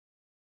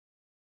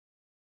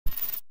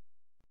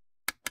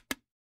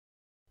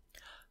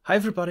Hi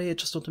everybody, I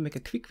just want to make a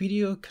quick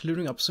video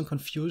clearing up some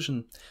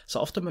confusion.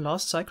 So after my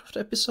last SciCraft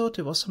episode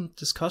there was some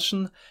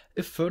discussion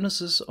if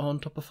furnaces on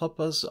top of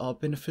hoppers are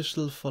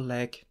beneficial for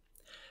lag.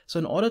 So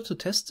in order to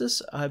test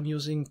this I'm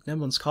using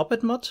gnembon's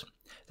carpet mod.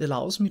 It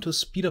allows me to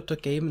speed up the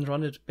game and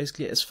run it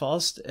basically as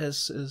fast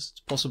as is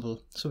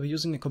possible. So we're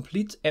using a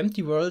complete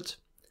empty world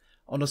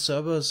on a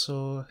server,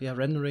 so yeah,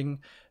 rendering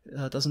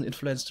doesn't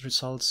influence the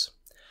results.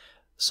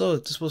 So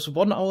this was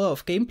 1 hour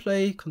of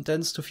gameplay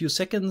condensed to a few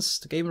seconds.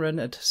 The game ran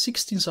at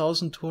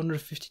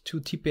 16,252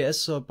 TPS,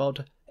 so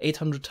about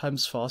 800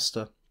 times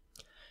faster.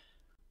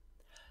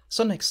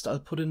 So next I'll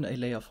put in a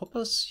layer of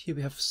hoppers. Here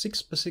we have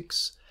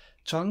 6x6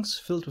 chunks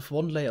filled with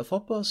 1 layer of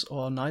hoppers,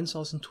 or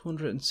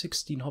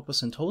 9,216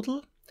 hoppers in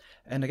total.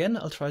 And again,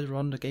 I'll try to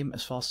run the game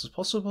as fast as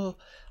possible.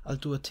 I'll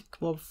do a tick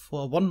warp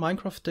for 1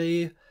 Minecraft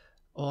day,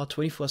 or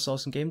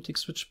 24,000 game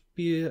ticks, which would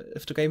be,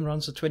 if the game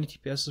runs at 20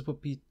 TPS, it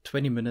would be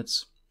 20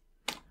 minutes.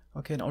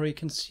 Okay, and already you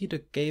can see the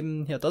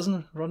game here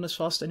doesn't run as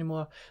fast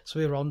anymore, so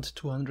we're around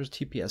 200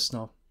 TPS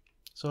now.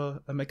 So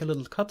I make a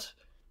little cut.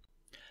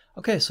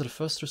 Okay, so the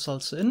first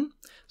results in.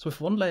 So with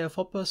 1 layer of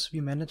hoppers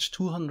we managed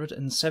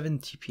 207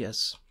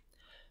 TPS.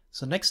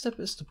 So next step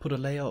is to put a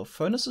layer of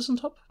furnaces on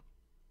top.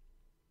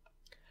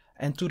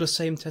 And do the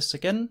same test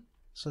again.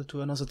 So I'll do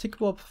another tick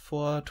warp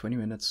for 20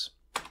 minutes.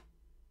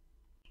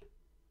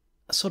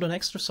 So the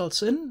next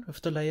results in,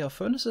 with the layer of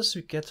furnaces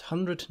we get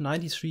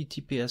 193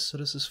 TPS, so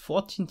this is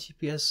 14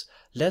 TPS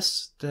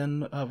less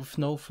than with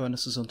no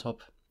furnaces on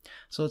top.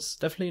 So it's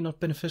definitely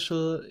not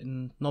beneficial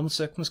in normal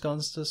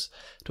circumstances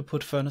to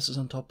put furnaces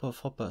on top of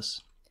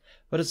hoppers.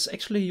 But it's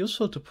actually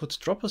useful to put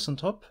droppers on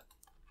top.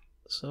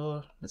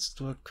 So let's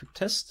do a quick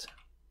test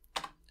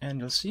and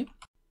you'll see.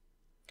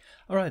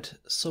 Alright,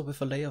 so with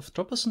a layer of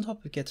droppers on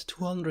top we get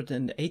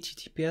 280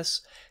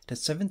 TPS,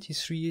 that's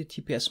 73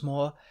 TPS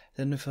more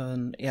than with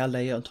an air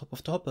layer on top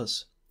of the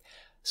hoppers.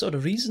 So the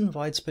reason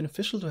why it's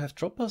beneficial to have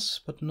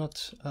droppers but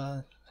not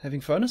having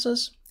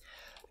furnaces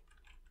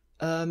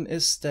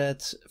is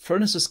that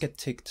furnaces get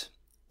ticked.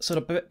 So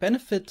the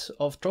benefit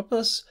of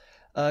droppers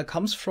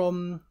comes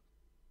from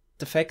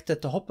the fact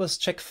that the hoppers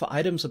check for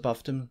items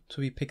above them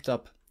to be picked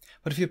up.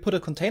 But if you put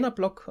a container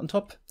block on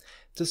top,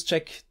 this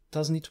check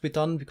doesn't need to be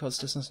done because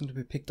there's nothing to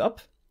be picked up.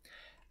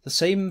 The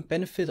same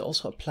benefit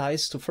also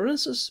applies to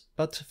furnaces,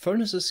 but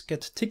furnaces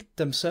get ticked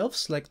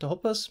themselves like the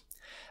hoppers,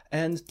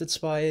 and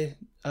that's why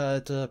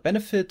the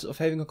benefit of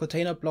having a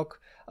container block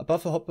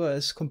above a hopper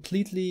is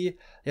completely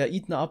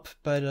eaten up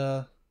by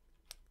the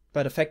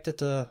fact that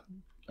the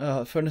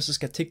furnaces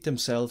get ticked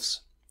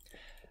themselves.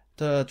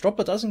 The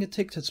dropper doesn't get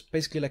ticked, it's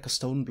basically like a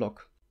stone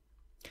block.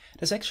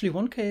 There's actually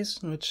one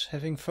case in which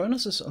having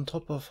furnaces on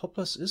top of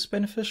hoppers is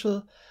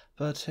beneficial,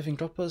 but having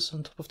droppers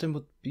on top of them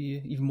would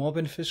be even more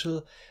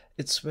beneficial.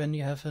 It's when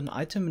you have an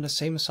item in the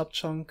same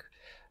subchunk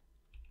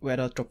where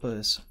the dropper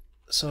is.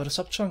 So the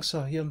subchunks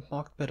are here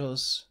marked by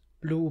those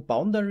blue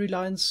boundary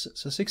lines,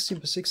 so 16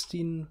 by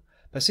 16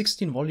 by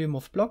 16 volume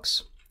of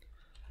blocks.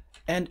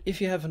 And if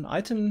you have an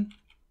item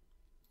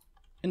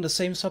in the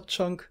same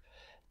subchunk,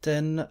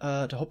 then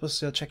the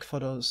hoppers check for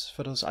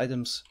those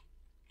items.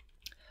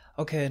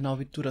 Okay, now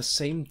we do the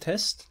same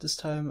test. This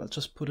time I'll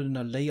just put it in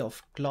a layer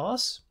of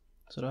glass,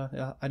 so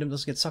the item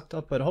doesn't get sucked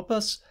up by the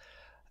hoppers.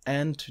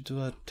 And we do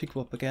a tick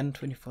warp again,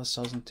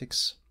 24,000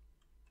 ticks.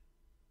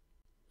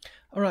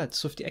 Alright,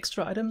 so with the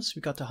extra items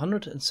we got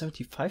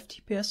 175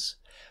 TPS.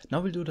 Now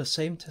we'll do the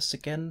same test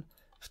again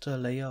with the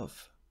layer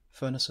of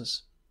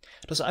furnaces.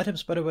 Those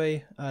items, by the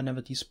way,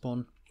 never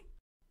despawn.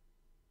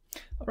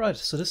 Alright,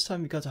 so this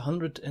time we got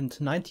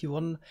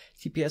 191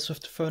 TPS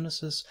with the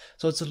furnaces,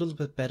 so it's a little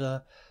bit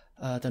better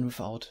than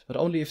without, but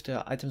only if there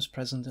are items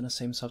present in the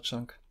same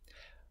subchunk.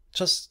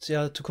 Just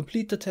to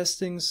complete the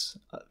testings,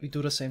 we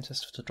do the same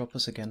test with the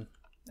droppers again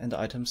and the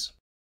items.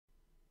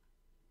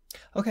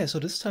 Okay, so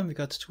this time we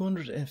got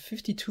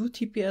 252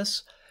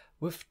 TPS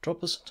with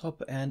droppers on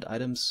top and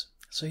items.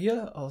 So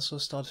here I also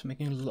start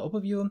making a little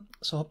overview.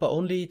 So hopper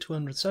only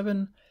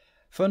 207,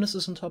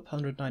 furnaces on top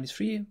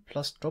 193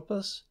 plus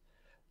droppers.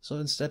 So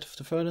instead of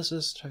the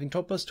furnaces having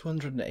droppers,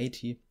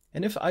 280.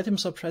 And if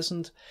items are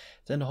present,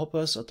 then the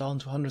hoppers are down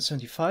to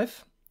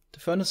 175. The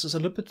furnace is a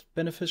little bit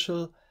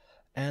beneficial,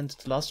 and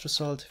the last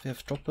result, if we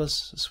have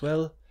droppers as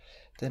well,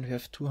 then we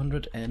have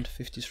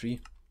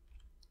 253.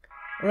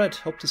 Alright,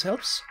 hope this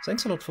helps.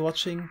 Thanks a lot for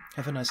watching.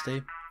 Have a nice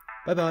day.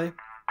 Bye bye.